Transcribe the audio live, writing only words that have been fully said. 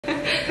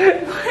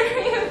What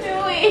are you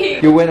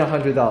doing? You win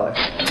 $100.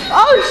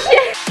 Oh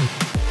shit!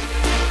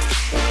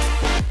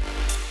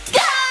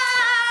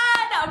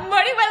 God!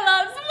 Morning, my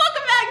loves.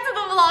 Welcome back to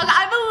the vlog.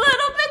 I'm a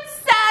little bit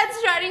sad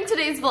starting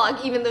today's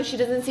vlog, even though she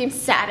doesn't seem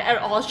sad at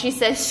all. She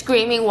says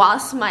screaming while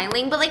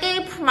smiling, but like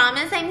I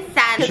promise I'm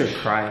sad. You should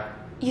cry.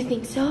 You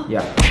think so?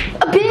 Yeah.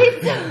 A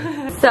bit.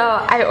 So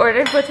I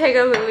ordered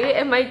Bottega Louis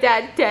and my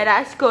dad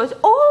deadass goes,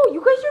 oh, you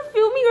guys are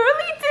filming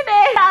early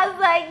today. I was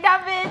like,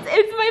 nubbins,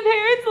 it's my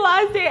parents'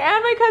 last day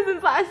and my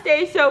cousin's last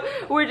day. So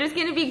we're just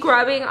gonna be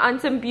grubbing on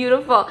some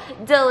beautiful,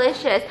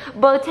 delicious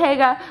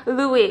Bottega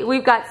Louis.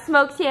 We've got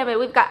smoked salmon,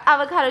 we've got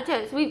avocado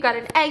toast, we've got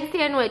an egg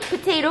sandwich,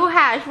 potato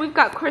hash, we've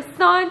got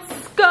croissants,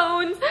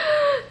 scones.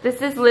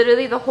 This is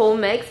literally the whole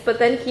mix, but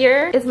then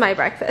here is my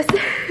breakfast.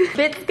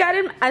 Bit's got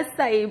an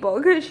acai bowl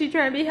because she's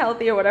trying to be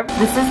healthy or whatever.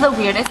 This is the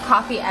weirdest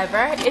coffee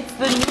ever. It's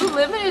the new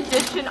limited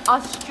edition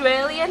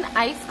Australian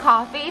iced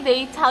coffee.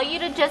 They tell you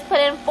to just put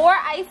in 4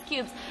 ice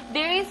cubes.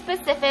 Very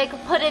specific.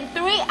 Put in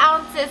 3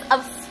 ounces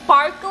of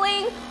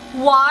sparkling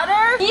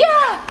water.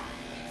 Yeah!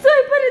 So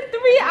I put in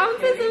 3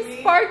 ounces of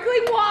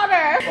sparkling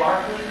water.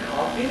 Sparkling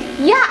coffee?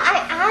 Yeah,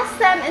 I asked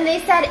them and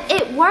they said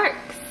it works.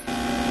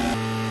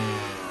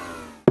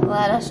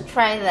 Let us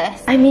try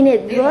this. I mean,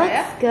 it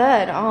looks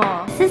good.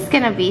 Oh, this is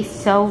gonna be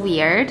so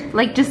weird.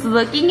 Like, just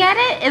looking at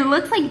it, it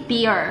looks like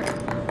beer.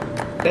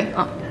 Okay.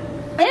 Oh.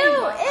 Ew, ew!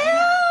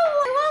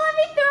 They won't let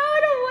me throw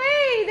it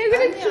away. They're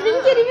gonna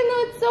drink it even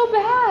though it's so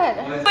bad.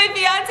 My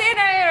fiance and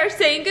I are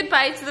saying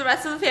goodbye to the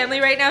rest of the family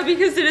right now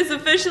because it is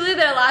officially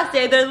their last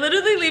day. They're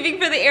literally leaving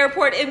for the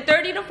airport in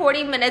 30 to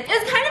 40 minutes.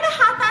 It's kind of a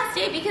half-assed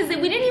day because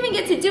we didn't even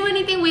get to do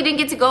anything. We didn't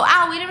get to go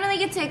out. We didn't really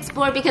get to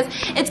explore because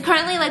it's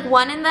currently like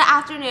 1 in the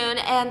afternoon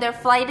and their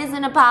flight is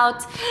in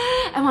about,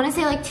 I want to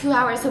say like 2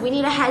 hours. So we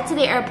need to head to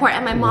the airport.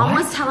 And my mom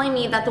was telling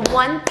me that the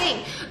one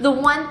thing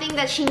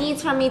that she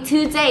needs from me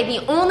today,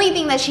 the only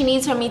thing that she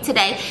needs from me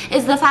today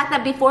is the fact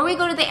that before we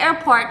go to the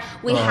airport,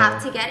 we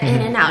have to get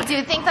in and out. Do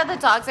you think that the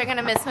dogs are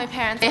gonna miss my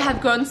parents? They have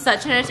grown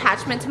such an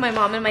attachment to my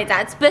mom and my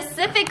dad.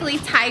 Specifically,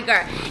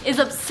 Tiger is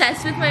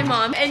obsessed with my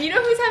mom. And you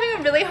know who's having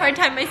a really hard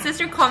time? My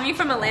sister called me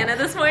from Atlanta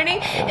this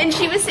morning and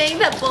she was saying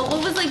that Bobo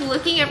was like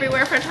looking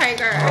everywhere for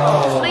Tiger.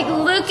 Like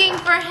looking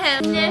for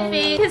him,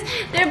 sniffing. Because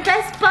they're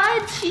best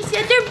buds. She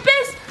said they're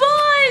best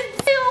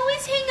buds. They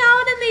always hang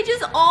out and they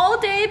just all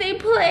day they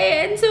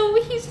play. And so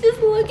he's just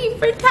looking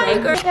for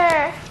Tiger.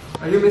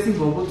 Are you missing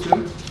Bobo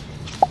too?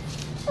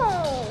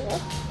 Oh.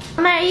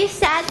 Mama, are you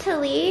sad to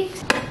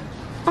leave?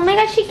 Oh my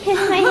gosh, she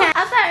kissed my hand.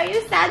 Alpha, are you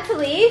sad to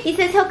leave? He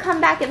says he'll come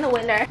back in the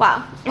winter.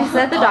 Wow.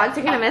 Instead the dogs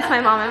are gonna miss my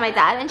mom and my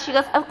dad. And she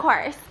goes, of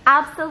course.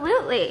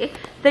 Absolutely.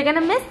 They're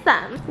gonna miss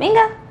them.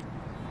 Mingo.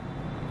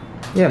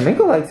 Yeah,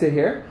 Mingo likes it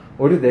here.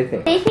 What do they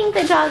think? They think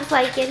the dogs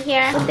like it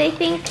here. But they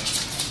think...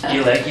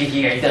 You like it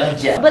here, don't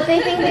you? But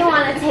they think they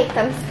want to take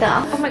them still.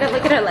 Oh my god,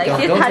 look at her legs.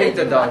 Don't take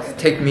the dogs.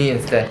 Take me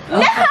instead.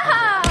 No!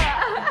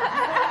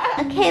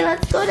 Okay,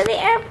 let's go to the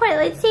airport.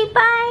 Let's say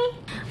bye.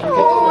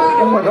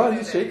 Oh my god,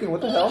 he's shaking. What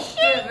the hell?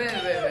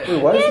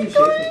 Wait, why is he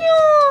shaking?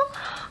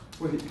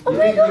 Wait, you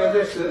think you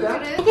understood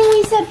that? I think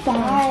we said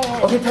bye.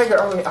 Okay, Tiger,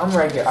 oh, wait, I'm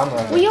right here.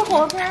 Will you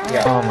hold her?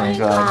 Yeah. Oh my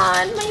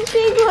god. My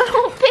big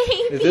little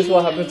baby. Is this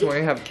what happens when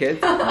you have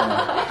kids?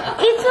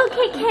 It's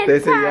okay, kids. They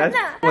say yes?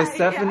 Was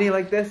Stephanie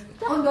like this?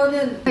 Oh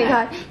my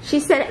god. She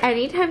said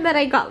anytime that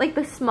I got like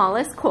the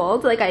smallest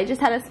cold, like I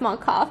just had a small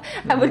cough,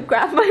 I would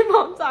grab my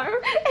mom's arm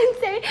and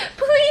say,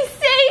 please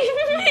save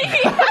me.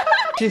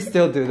 She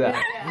still do that.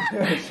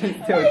 She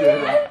still do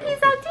that.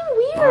 He's acting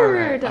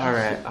weird.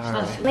 Alright.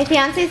 My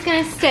fiance's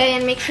gonna stay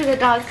and make sure the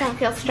dogs don't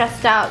feel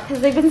stressed out because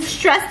they've been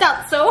stressed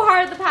out so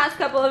hard the past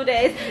couple of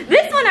days.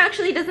 This one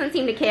actually doesn't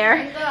seem to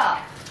care.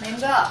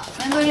 Mango,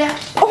 yeah.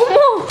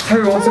 Oh!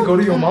 Tiger wants to go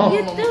to your mom.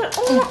 Okay. Oh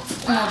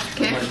my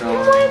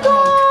god!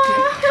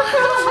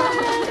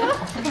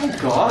 Oh my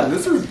god,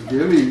 this is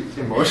really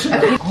emotional.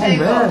 Oh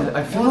man,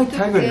 I feel like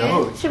Tiger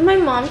knows. Should my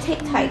mom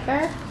take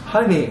Tiger?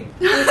 Honey.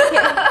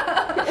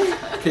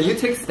 Can you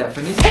take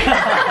Stephanie?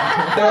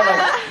 They're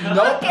like,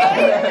 nope.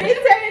 Okay,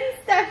 return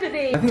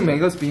Stephanie. I think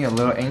Mango's being a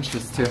little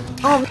anxious too.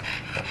 Oh.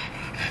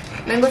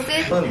 Mango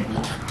sit. Wow,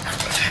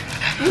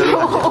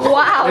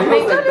 Mango's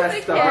Mango like,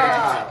 doesn't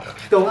care.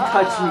 Don't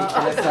touch me,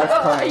 and it starts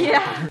crying.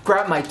 Yeah.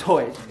 Grab my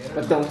toys,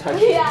 but don't touch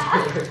me.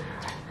 Yeah.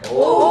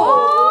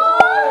 Oh.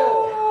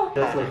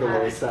 That's like a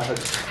little sad.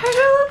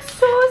 Tiger looks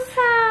so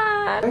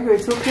sad. Tiger,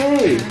 it's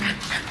okay.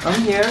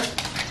 I'm here.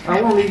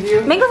 I won't leave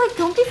you. Mango's like,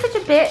 don't be such a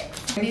bitch.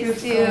 Thank you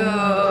Miss so you.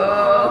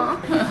 Aww.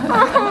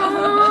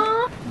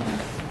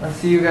 I'll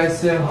see you guys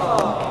soon.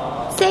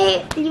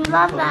 Say you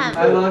love them.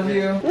 I love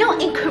you. No,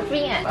 in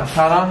Korean.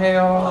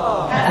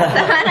 사랑해요.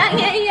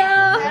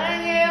 사랑해요.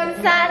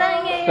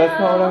 사랑해요. That's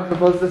not what I'm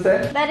supposed to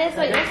say? That is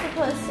what you're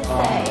supposed to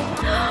say.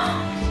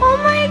 Oh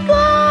my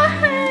god.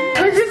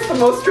 Tiger's the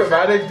most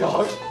dramatic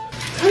dog.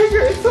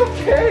 Tiger, it's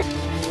okay.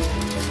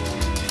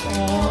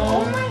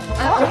 Oh my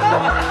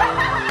god.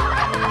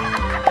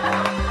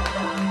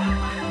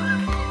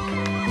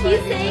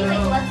 He's saying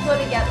like, let's go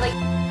together. Like,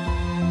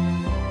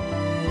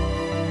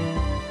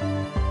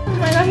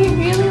 my god, he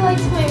really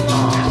likes my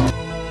mom.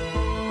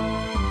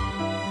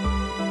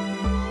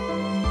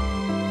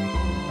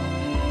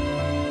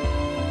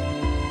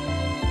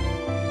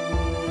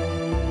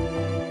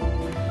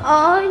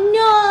 Oh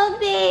no,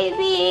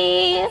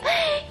 baby.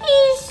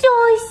 He's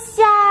so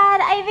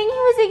sad. I think he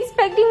was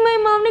expecting my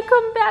mom to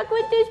come back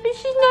with this, but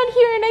she's not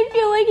here and I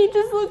feel like he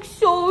just looks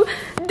so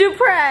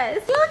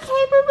depressed. You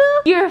okay,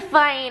 boo-boo? You're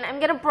fine. I'm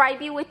gonna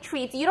bribe you with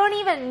treats. You don't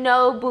even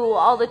know, boo,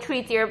 all the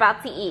treats you're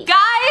about to eat.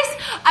 Guys,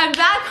 I'm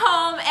back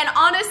home and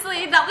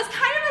honestly, that was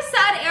kind of a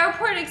sad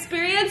airport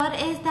experience. What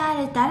is that?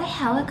 Is that a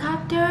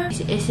helicopter?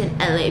 It's an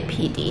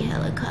LAPD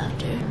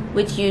helicopter,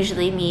 which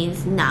usually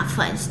means not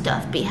fun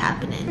stuff be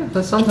happening.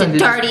 But sometimes the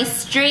dirty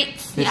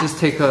streets. They just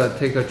take a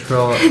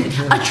troll.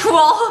 A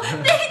troll?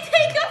 They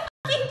take a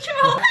fucking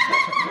troll.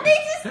 They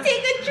just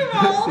take a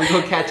troll. They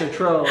go catch a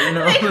troll, you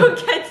know? They go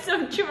catch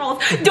some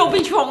trolls. Don't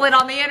be trolling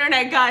on the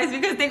internet, guys,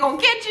 because they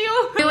gonna get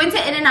you. We went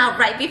to In-N-Out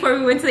right before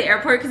we went to the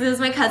airport because it was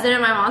my cousin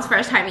and my mom's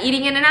first time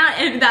eating In-N-Out,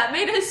 and that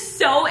made us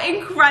so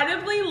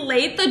incredibly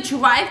late. The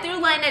drive-thru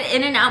line at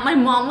In-N-Out, my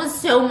mom was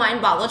so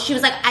mind-boggled. She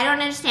was like, I don't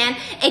understand.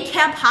 It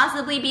can't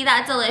possibly be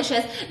that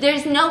delicious.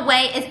 There's no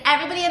way. Is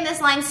everybody in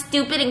this line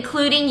stupid,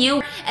 including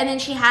you? And then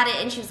she had it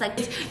and she was like,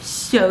 it's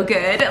so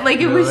good. Like,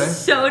 it was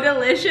so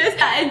delicious.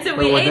 And so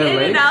we ate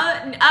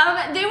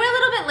In-N-Out. They were a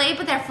little bit late,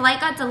 but their flight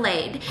got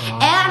delayed.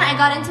 And I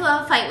got into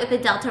a fight with the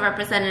Delta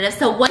representative.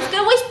 So what's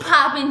good was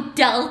poppin'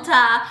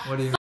 Delta? What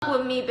do you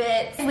with me,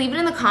 bits. Leave it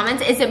in the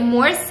comments. Is it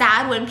more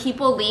sad when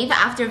people leave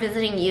after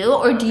visiting you,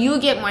 or do you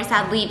get more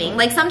sad leaving?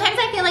 Like, sometimes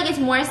I feel like it's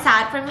more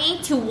sad for me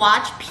to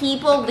watch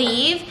people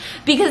leave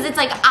because it's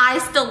like I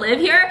still live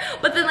here,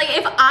 but then like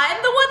if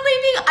I'm the one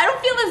leaving, I don't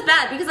feel as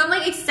bad because I'm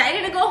like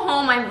excited to go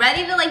home. I'm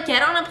ready to like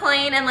get on a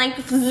plane and like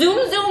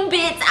zoom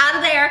bits out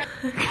of there.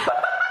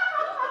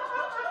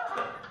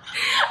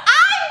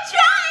 I'm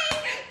trying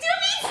to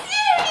be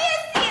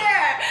serious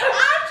here.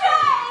 I'm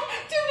trying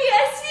to be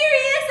a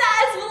serious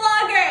ass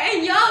vlogger,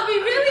 and y'all be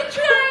really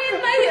trying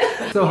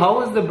my. So how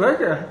was the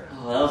burger?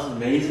 Oh, that was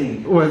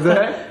amazing. Was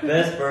it?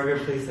 Best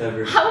burger place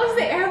ever. How was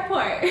the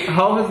airport?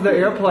 How was the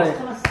airplane?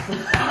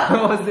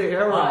 How was the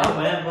airplane? I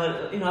went,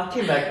 but you know, I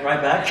came back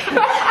right back.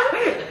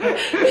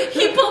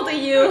 He pulled a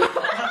U.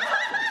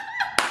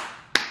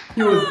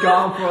 He was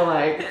gone for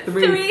like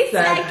 3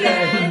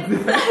 seconds.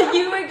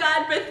 You were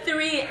gone for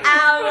 3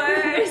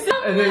 hours.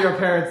 And then your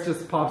parents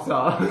just pops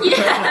out.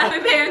 Yeah, my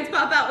parents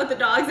pop out with the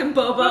dogs and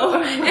Bobo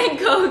and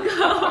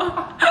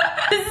Coco.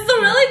 This is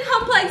a really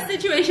complex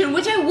situation,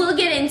 which I will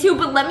get into,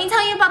 but let me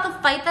tell you about the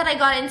fight that I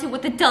got into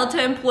with the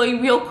Delta employee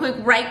real quick,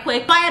 right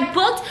quick. I had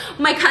booked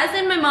my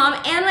cousin, my mom,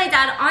 and my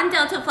dad on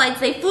Delta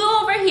flights. They flew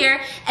over here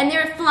and they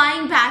were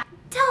flying back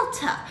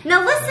Delta.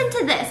 Now listen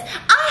to this.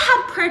 I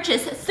had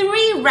purchased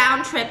 3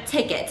 round-trip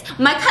tickets.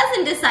 My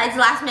cousin decides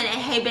last minute,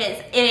 hey Biz,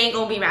 it ain't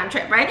gonna be round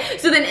trip, right?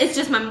 So then it's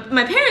just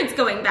my parents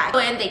going back.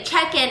 And they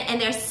check in and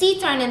their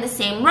seats aren't in the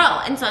same row.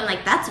 And so I'm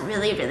like, that's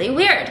really, really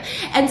weird.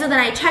 And so then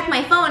I check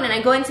my phone and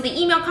I go into the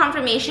email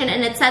confirmation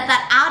and it said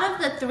that out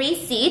of the 3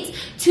 seats,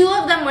 2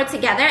 of them were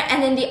together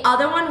and then the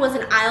other one was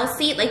an aisle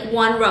seat like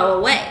 1 row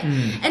away.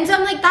 And so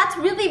I'm like, that's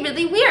really,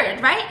 really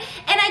weird, right?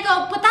 And I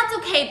go, but that's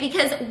okay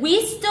because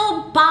we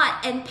still bought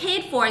and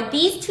paid for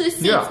these 2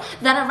 seats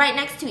that are right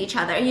next to each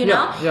other, you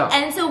know?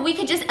 And so we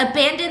could just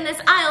abandon this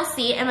aisle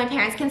seat and my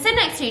parents can sit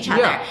next to each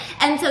other.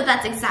 And so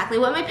that's exactly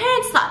what my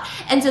parents thought.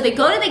 And so they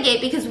go to the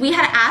gate because we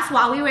had asked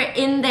while we were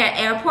in their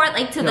airport,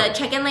 like to the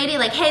check-in lady,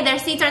 like, hey, their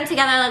seats aren't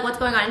together, like what's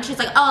going on? And she's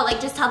like, oh, like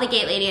just tell the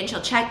gate lady and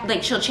she'll check,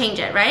 like she'll change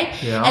it,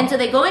 right? And so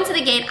they go into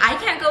the gate, I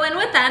can't go in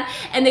with them,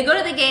 and they go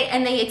to the gate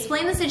and they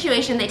explain the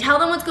situation, they tell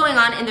them what's going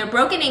on in their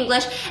broken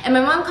English, and my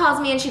mom calls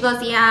me and she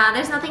goes, yeah,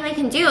 there's nothing they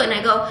can do. And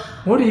I go,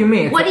 what do you mean?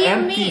 What do you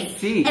mean?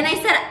 Seat. And I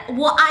said,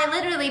 well, I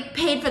literally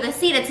paid for the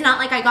seat. It's not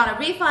like I got a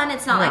refund.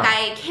 It's not like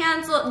I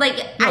canceled. Like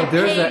I paid.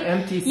 There's an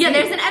empty seat. Yeah,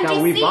 there's an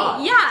empty seat.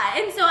 Bought. Yeah,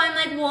 and so I'm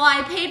like, well,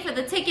 I paid for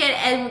the ticket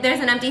and there's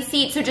an empty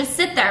seat, so just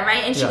sit there,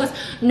 right? And she goes,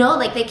 no,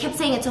 like they kept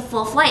saying it's a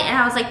full flight, and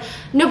I was like,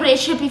 no, but it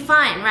should be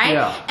fine, right?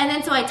 And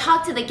then so I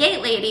talked to the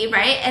gate lady,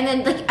 right? And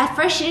then like at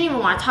first she didn't even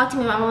want to talk to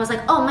me. My mom was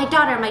like, oh, my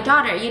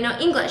daughter, you know,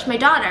 English, my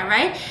daughter,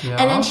 right?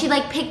 And then she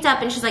like picked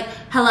up and she's like,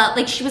 hello,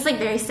 like she was like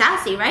very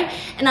sassy, right?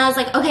 And I was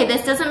like, okay,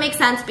 this doesn't make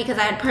sense because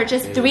I had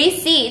purchased 3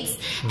 seats.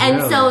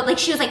 And so like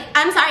she was like,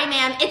 I'm sorry,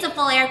 ma'am, it's a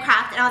full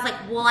aircraft. And I was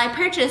like, well, I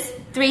purchased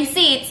 3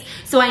 seats,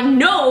 so I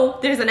know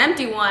there's an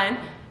empty one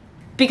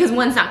because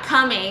one's not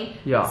coming.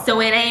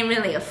 So it ain't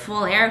really a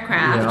full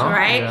aircraft,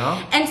 right?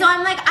 And so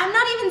I'm like, I'm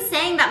not even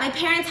saying that my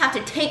parents have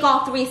to take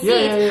all 3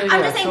 seats.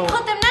 I'm just saying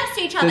put them next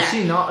to each other. Does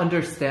she not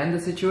understand the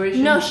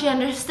situation? No, she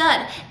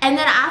understood. And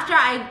then after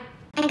I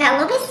got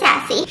a little bit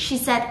sassy, she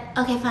said,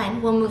 okay,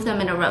 fine, we'll move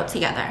them in a row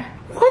together.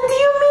 What do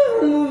you mean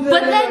move them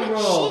But in then a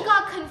row? she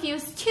got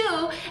confused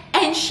too,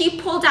 and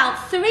she pulled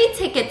out 3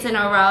 tickets in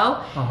a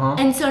row,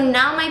 and so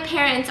now my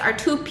parents are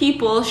 2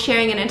 people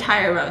sharing an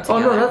entire row together. Oh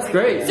no, that's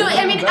great. So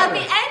I mean, at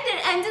the end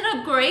it ended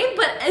up great,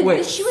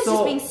 but she was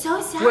just being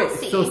so sassy.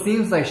 Wait, so it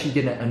seems like she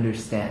didn't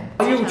understand.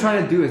 All you were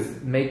trying to do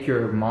is make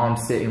your mom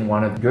sit in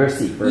one of your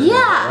seats, for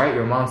example, right?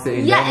 Your mom sit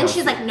in and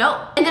she's like,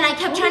 no. And then I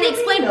kept trying to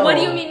explain, what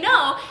do you mean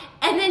no?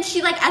 And then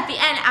she like, at the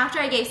end, after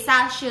I gave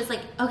sass, she was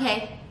like,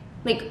 okay,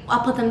 like,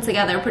 I'll put them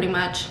together pretty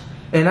much.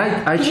 And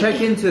I checked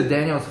into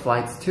Daniel's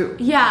flights too.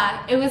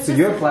 Yeah, it was so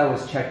your flight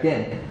was checked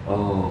in.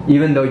 Oh.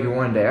 Even though you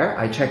weren't there,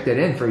 I checked it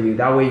in for you.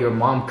 That way your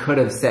mom could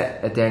have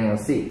sat at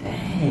Daniel's seat.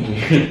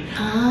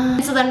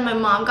 So then my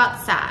mom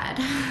got sad.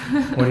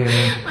 What do you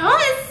mean? My mom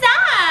is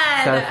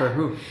sad. Sad for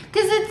who?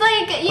 Because it's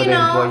like, you for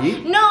know. The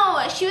employee?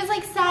 No, she was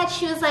like sad.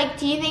 She was like,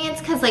 do you think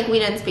it's because like we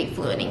didn't speak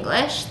fluent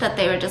English? That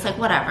they were just like,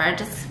 whatever,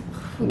 just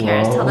who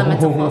cares? Tell them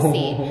it's a full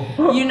seat.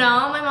 You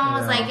know, my mom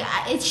was like,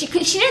 she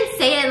didn't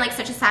say it in like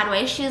such a sad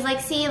way. She was like,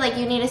 see, like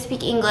you need to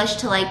speak English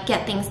to like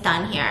get things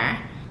done here.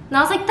 And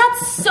I was like,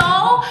 that's so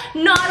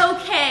not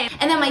okay.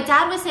 And then my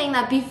dad was saying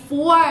that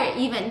before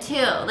even too.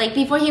 Like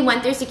before he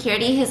went through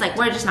security, he's like,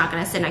 we're just not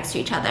gonna sit next to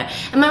each other.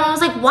 And my mom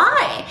was like,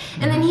 why?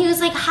 And then he was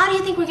like, how do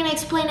you think we're gonna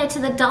explain it to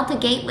the Delta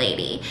Gate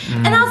lady?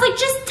 And I was like,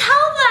 just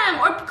tell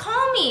them or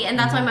call me. And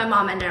that's why my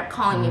mom ended up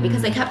calling me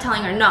because they kept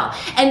telling her no.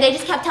 And they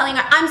just kept telling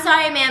her, I'm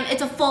sorry ma'am,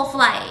 it's a full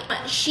flight.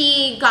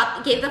 She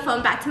gave the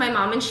phone back to my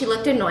mom and she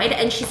looked annoyed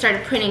and she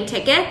started printing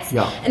tickets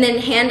and then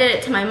handed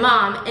it to my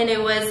mom and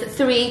it was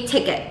 3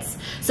 tickets.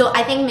 So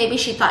I think maybe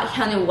she thought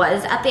Hyunwoo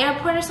was at the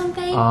airport or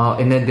something.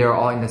 And then they're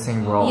all in the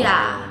same row.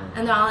 Yeah,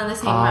 and they're all in the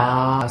same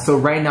row. So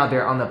right now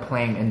they're on the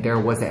plane and there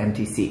was an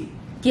empty seat.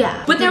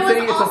 Yeah, but there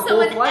was also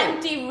an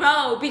empty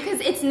row because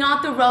it's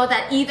not the row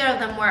that either of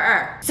them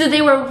were. So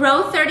they were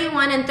row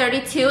 31 and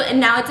 32 and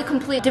now it's a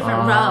completely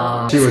different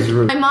row. She was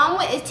rude. My mom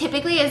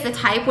typically is the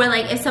type where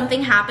like if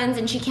something happens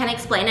and she can't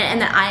explain it and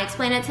then I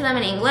explain it to them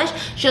in English,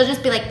 she'll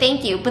just be like,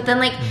 thank you. But then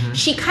like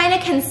she kind of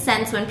can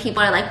sense when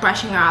people are like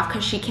brushing her off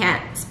because she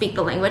can't speak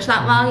the language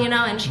that well, you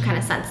know, and she kind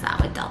of sensed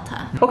that with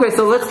Delta. Okay,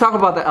 so let's talk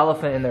about the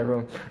elephant in the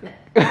room.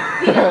 You know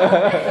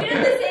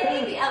the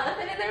saying, the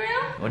elephant in the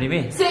room? What do you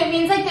mean? So it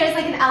means like there's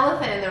like an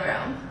elephant in the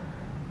room.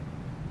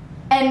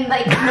 And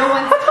like no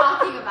one's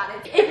talking about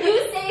it. If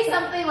you say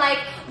something like,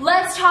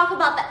 let's talk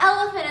about the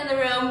elephant in the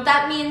room,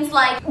 that means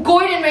like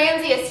Gordon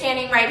Ramsay is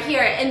standing right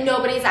here and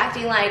nobody's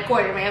acting like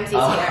Gordon Ramsay's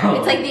here.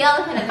 It's like the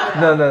elephant in the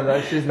room.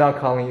 No, she's not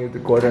calling you the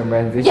Gordon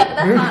Ramsay. Yeah, but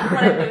that's not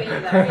what I'm doing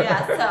either.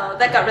 Yeah, so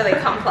that got really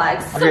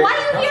complex. Okay. So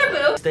why are you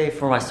here, boo? Stay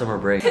for my summer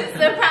break.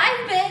 Surprise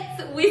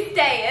bits, we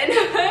stay in.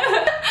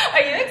 Are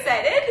you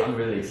excited? I'm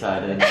really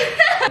excited.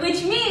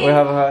 Which means we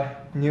have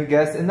a new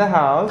guest in the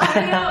house.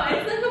 I know,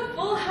 it's like a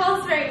full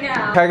house right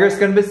now. Tiger's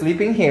gonna be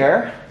sleeping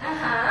here.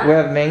 We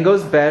have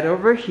Mango's bed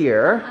over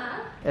here.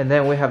 And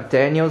then we have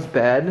Daniel's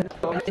bed.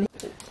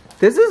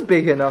 This is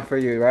big enough for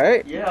you,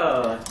 right?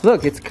 Yeah.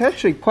 Look, it's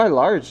actually quite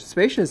large,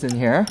 spacious in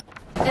here.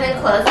 And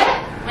then close it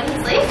when he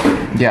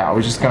sleeps? Yeah,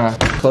 we're just gonna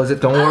close it.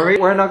 Don't worry,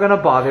 we're not gonna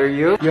bother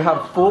you. You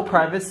have full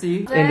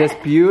privacy in this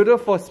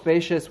beautiful,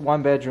 spacious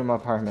one-bedroom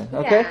apartment.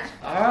 Okay? Yeah.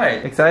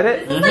 Alright.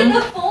 Excited? This is like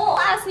the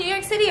full-ass New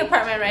York City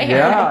apartment right here.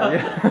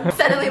 Yeah.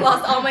 Suddenly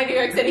lost all my New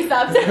York City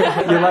subs.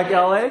 You like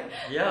LA?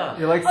 Yeah.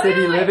 You like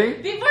city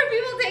living? Before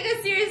people take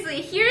us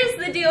seriously, here's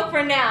the deal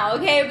for now,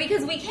 okay?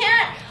 Because we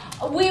can't.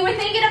 We were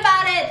thinking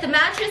about it. The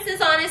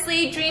mattresses,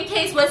 honestly, dream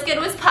case was good,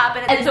 was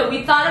popping. And so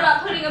we thought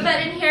about putting a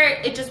bed in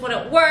here. It just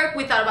wouldn't work.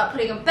 We thought about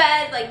putting a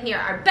bed like near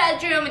our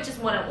bedroom. It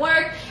just wouldn't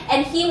work.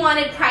 And he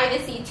wanted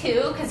privacy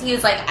too, because he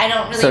was like, I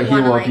don't really want to. So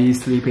he will be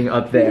sleeping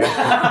up there.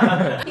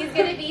 He's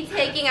gonna be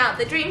taking out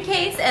the dream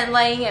case and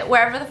laying it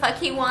wherever the fuck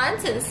he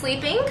wants and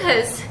sleeping,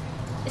 because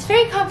it's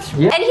very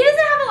comfortable. Yeah. And he doesn't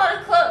have a lot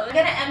of clothes. I'm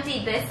gonna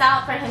empty this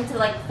out for him to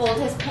like fold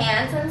his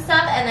pants and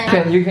stuff, and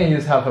then you can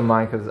use half of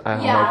mine because I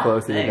have no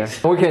clothes either.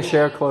 We can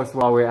share clothes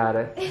while we're at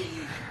it.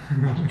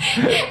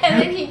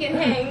 And then he can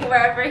hang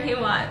wherever he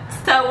wants.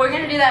 So we're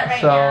gonna do that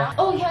right now.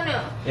 Oh,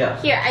 Hyunwoo.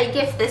 Yeah. Here, I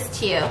gift this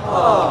to you.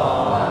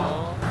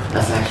 Oh.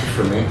 That's actually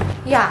for me.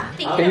 Yeah.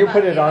 Can you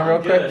put it on real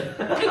quick?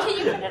 Can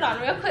you put it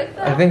on real quick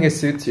though? I think it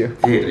suits you.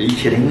 Dude, are you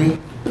kidding me?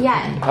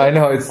 Yeah. I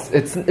know,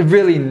 it's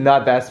really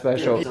not that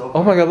special.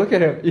 Oh my god, look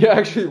at him. It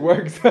actually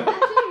works. It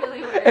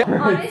actually really works.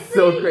 Honestly, it's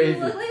so crazy.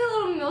 You look like a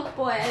little milk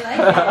boy.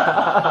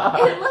 I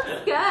like it. It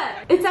looks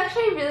good. It's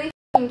actually really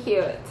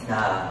cute.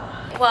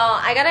 Nah. Well,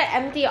 I gotta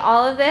empty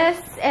all of this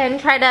and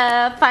try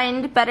to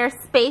find better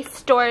space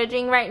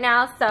storaging right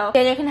now, so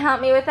Daniel can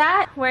help me with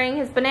that, wearing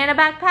his banana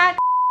backpack.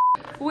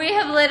 We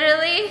have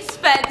literally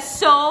spent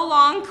so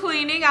long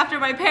cleaning after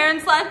my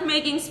parents left,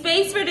 making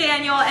space for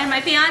Daniel, and my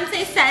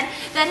fiance said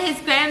that his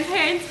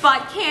grandparents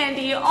bought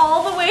candy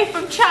all the way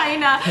from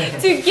China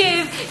to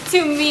give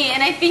to me,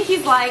 and I think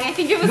he's lying. I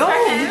think it was for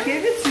him. No, he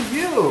gave it to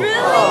you. Really?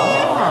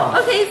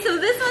 Oh. Okay, so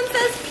this one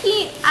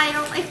says I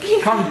don't like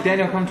peanuts. Come,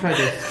 Daniel, come try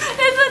this.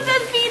 This one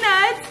says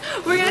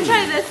peanuts. We're gonna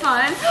try this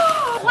one.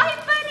 White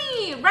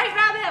bunny! White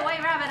rabbit,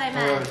 I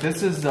meant.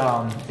 This is,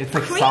 it's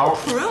like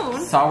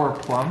Cream sour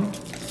plum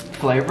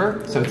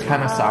flavor, so it's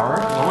kind of sour.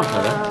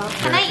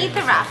 Can I eat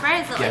the wrapper?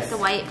 Is it like the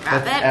white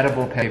rabbit? That's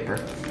edible paper.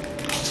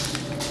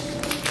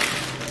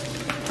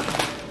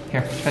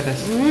 Here, try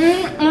this.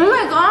 Oh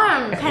my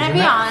god, can I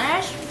be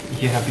honest?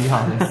 Yeah, be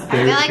honest. I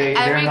feel like every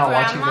they're not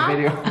watching the grandma-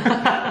 video.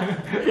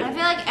 I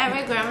feel like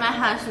every grandma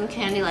has some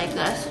candy like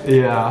this.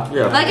 Yeah.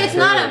 Like it's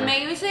not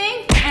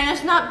amazing and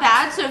it's not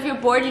bad, so if you're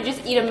bored you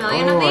just eat a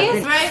million of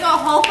these. We're gonna go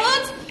Whole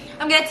Foods.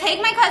 I'm gonna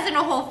take my cousin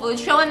to Whole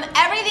Foods, show him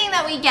everything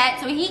that we get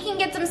so he can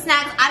get some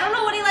snacks. I don't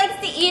know what he likes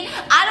to eat.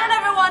 I don't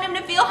ever want him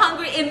to feel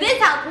hungry in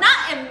this house,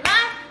 not in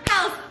my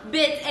house.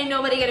 Bitch, ain't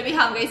nobody gonna be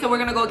hungry, so we're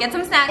gonna go get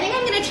some snacks. I think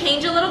I'm gonna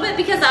change a little bit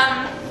because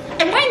I'm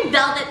wearing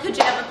velvet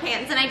pajama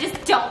pants and I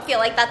just don't feel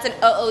like that's an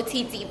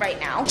OOTD right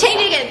now. Change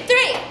it again,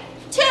 3,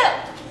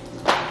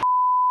 2.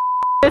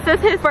 This is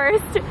his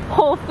first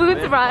Whole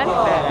Foods run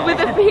with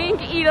a pink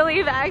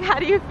Eataly bag. How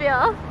do you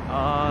feel?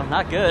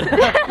 Not good.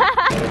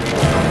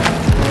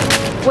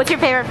 What's your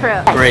favorite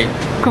fruit? Great.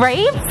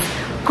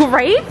 Grapes?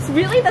 Grapes?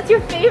 Really? That's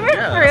your favorite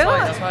fruit?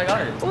 That's why I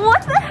got it.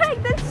 What the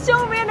heck? That's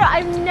so random.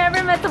 I've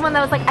never met someone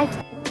that was like, I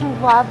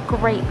f***ing love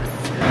grapes.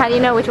 How do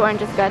you know which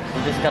orange is good?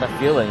 You just gotta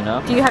feel it, you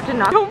know? Do you have to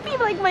knock? Don't be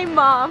like my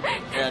mom.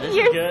 Yeah, this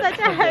You're is good. such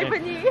a hype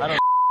when you...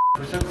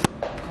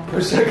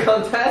 Push-up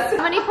contest?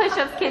 How many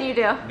push-ups can you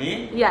do?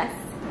 Me? Yes.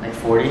 Like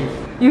 40?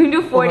 You can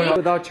do 40?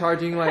 Without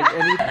charging like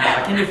any... Nah,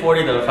 I can do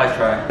 40 though if I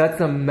try. That's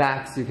the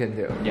max you can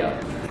do. Yeah.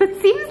 That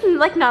seems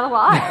like not a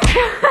lot.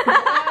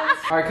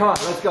 Alright, come on,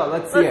 let's go.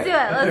 Let's see Let's do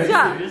it. Let's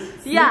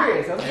go. Yeah.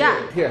 Serious, I'm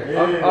Yeah. serious.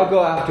 Here, I'll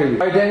go after you.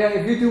 Alright, Daniel,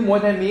 if you do more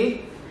than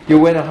me, you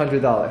win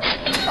 $100.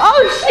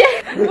 Oh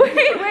shit! Wait,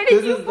 where did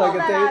This you is pull like a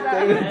that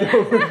out of? David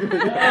Dobrik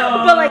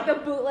video. But like the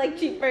bootleg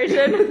cheap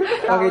version.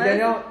 Okay,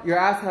 Daniel, your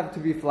ass have to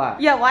be flat.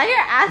 Yeah, why your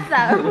ass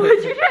out?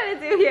 What you trying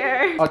to do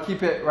here? I'll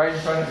keep it right in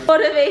front of you.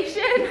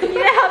 Motivation.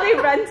 You know how they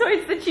run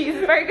towards the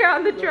cheeseburger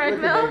on the Look at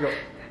treadmill? Mango.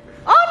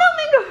 Oh no,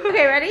 Mango!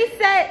 Okay, ready,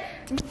 set,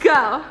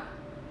 go.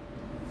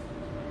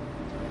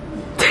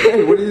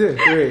 Hey, what are you doing?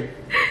 3,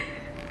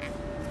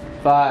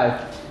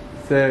 5,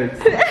 6.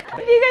 If you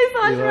guys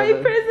watch my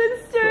 11, prison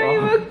story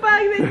 12,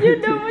 mukbang, then you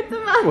know what's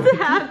about to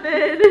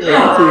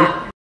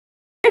happen.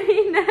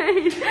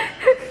 39,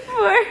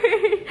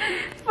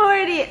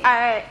 40.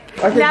 Alright,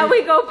 Okay, now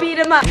we go beat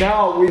him up.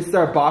 Now we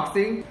start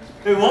boxing.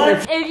 Wait, what?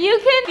 If you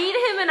can beat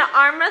him in an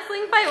arm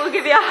wrestling fight, we'll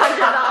give you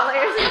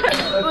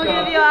 $100. We'll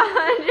give you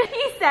 100.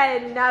 He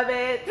said, nub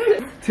it.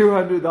 $200.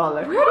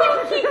 Where do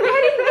you keep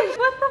getting this?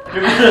 What the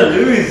You're gonna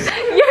lose.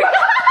 You're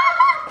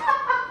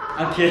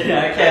I'm kidding,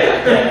 I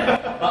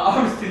can't. My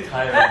arm's too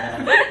tired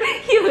right now.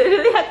 He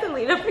literally had to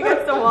lean up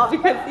against the wall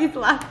because he's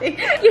laughing.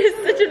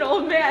 You're such an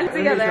old man. Let me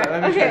Together. try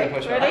the Okay,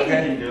 push-up. ready?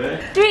 Can you do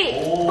it? 3,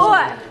 Oh.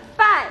 4,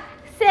 5,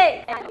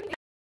 6.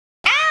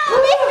 Ow,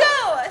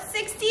 bingo!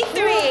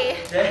 63.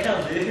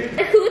 Damn, dude.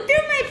 Who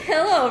threw my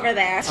pillow over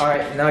there?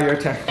 Alright, now your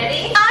turn.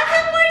 Ready? I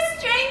have more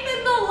strength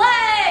in the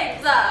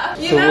legs.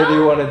 You So know? what do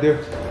you want to do?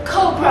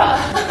 Cobra.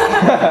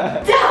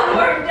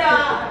 Downward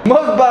dog.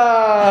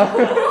 Mukbang!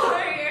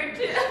 Warrior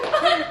two.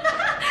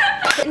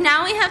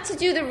 Now we have to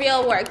do the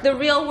real work, the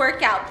real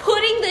workout.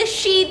 Putting the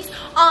sheets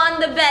on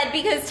the bed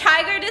because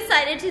Tiger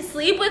decided to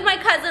sleep with my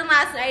cousin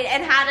last night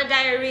and had a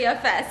diarrhea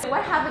fest.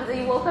 What happens when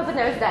you woke up and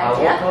there was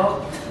diarrhea? I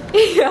woke up.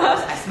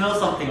 Yeah. I smell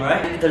something,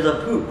 right? There's a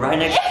poop right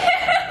next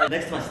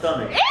to my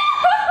stomach.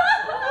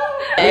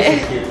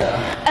 This is cute though.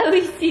 At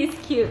least he's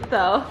cute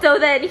though. So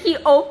then he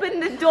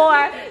opened the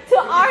door to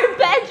our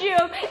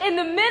bedroom in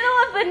the middle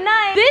of the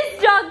night.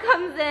 This dog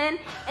comes in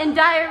and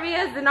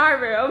diarrhea's in our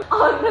room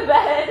on the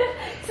bed.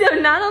 So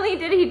not only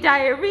did he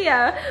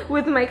diarrhea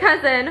with my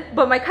cousin,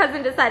 but my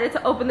cousin decided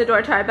to open the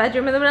door to our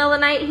bedroom in the middle of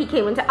the night. He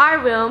came into our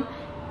room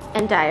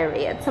and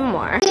diarrheaed some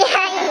more.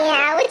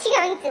 Yeah, what you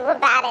gonna do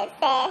about it,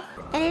 sis?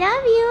 I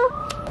love you.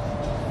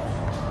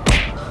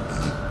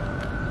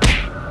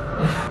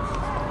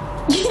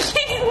 He's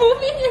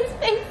moving his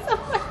face so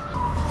much.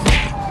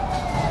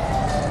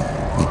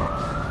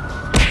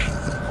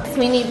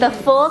 We need the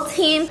full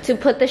team to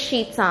put the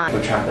sheets on.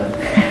 What happened?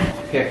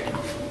 Here.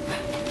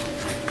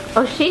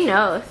 Oh, she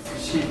knows.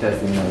 She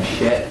doesn't know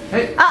shit.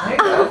 Hey, hey,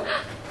 Oh!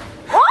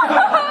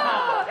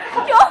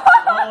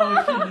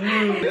 Oh, she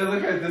knew. Hey,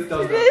 look at this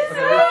dog.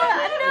 No!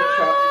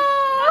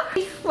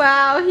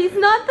 Wow, he's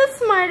not the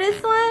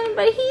smartest one,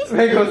 but he's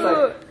Mango's cute.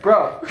 like,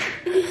 bro.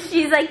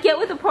 She's like, get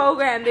with the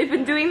program. They've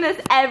been doing this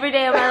every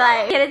day of my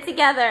life. Get it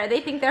together.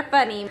 They think they're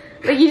funny.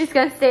 Like, you just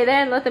gonna stay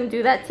there and let them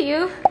do that to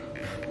you?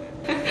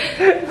 What are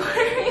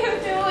you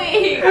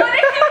doing? What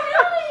are you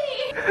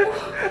doing?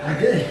 I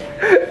did it.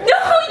 No,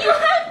 you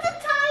have to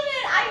tie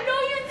it. I know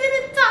you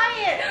didn't tie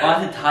it. Oh, I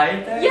have to tie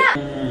it there? Yeah.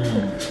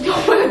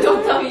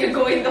 Don't tell me you're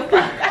going the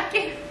fuck back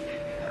in.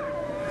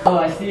 Oh,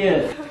 I see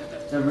it.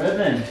 The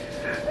ribbon.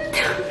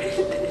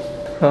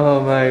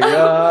 Oh my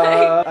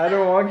god. I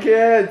don't want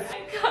kids.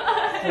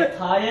 So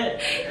tie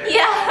it?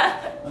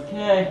 Yeah.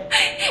 Okay.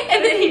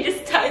 And then he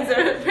just ties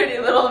her a pretty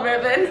little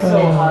ribbon. So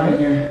hot in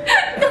here.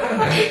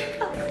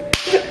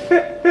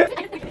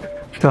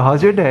 So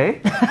how's your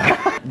day?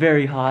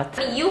 Very hot.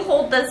 You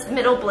hold this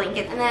middle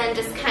blanket and then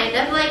just kind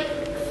of like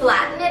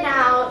flatten it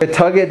out.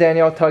 Tug it,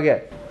 Daniel, tug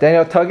it.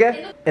 Daniel, tug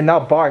it. And now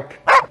bark.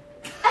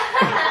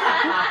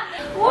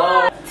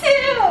 1,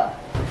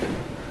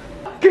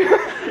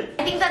 2.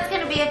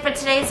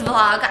 today's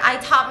vlog. I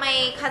taught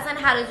my cousin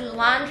how to do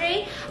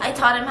laundry. I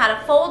taught him how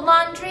to fold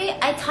laundry.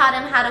 I taught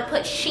him how to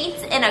put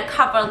sheets in a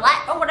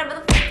coverlet or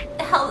whatever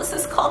the hell this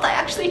is called. I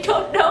actually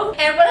don't know.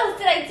 And what else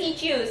did I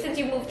teach you since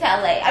you moved to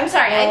LA? I'm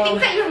sorry, I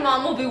think that your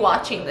mom will be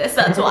watching this.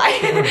 That's why.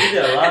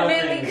 I'm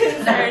really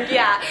concerned.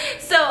 Yeah.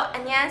 So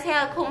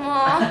안녕하세요,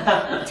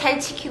 고모. 잘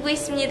지키고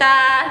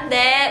있습니다.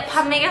 네,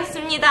 밥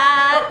먹였습니다.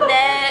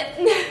 네.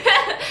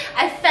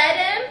 I fed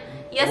him.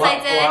 Yes, I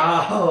did.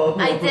 Wow.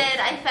 I did.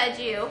 I fed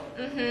you.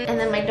 And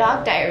then my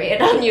dog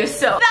diarrheaed on you.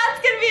 So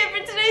that's gonna be it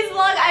for today's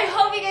vlog. I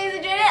hope you guys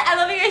enjoyed it. I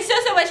love you guys so,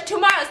 so much.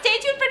 Tomorrow, stay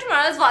tuned for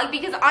tomorrow's vlog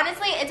because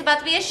honestly, it's about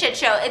to be a shit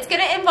show. It's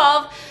gonna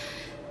involve.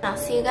 I'll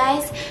see you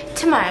guys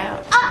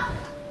tomorrow.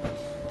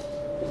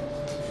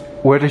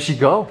 Where does she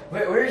go?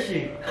 Where is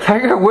she?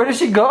 Tiger, where does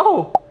she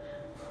go?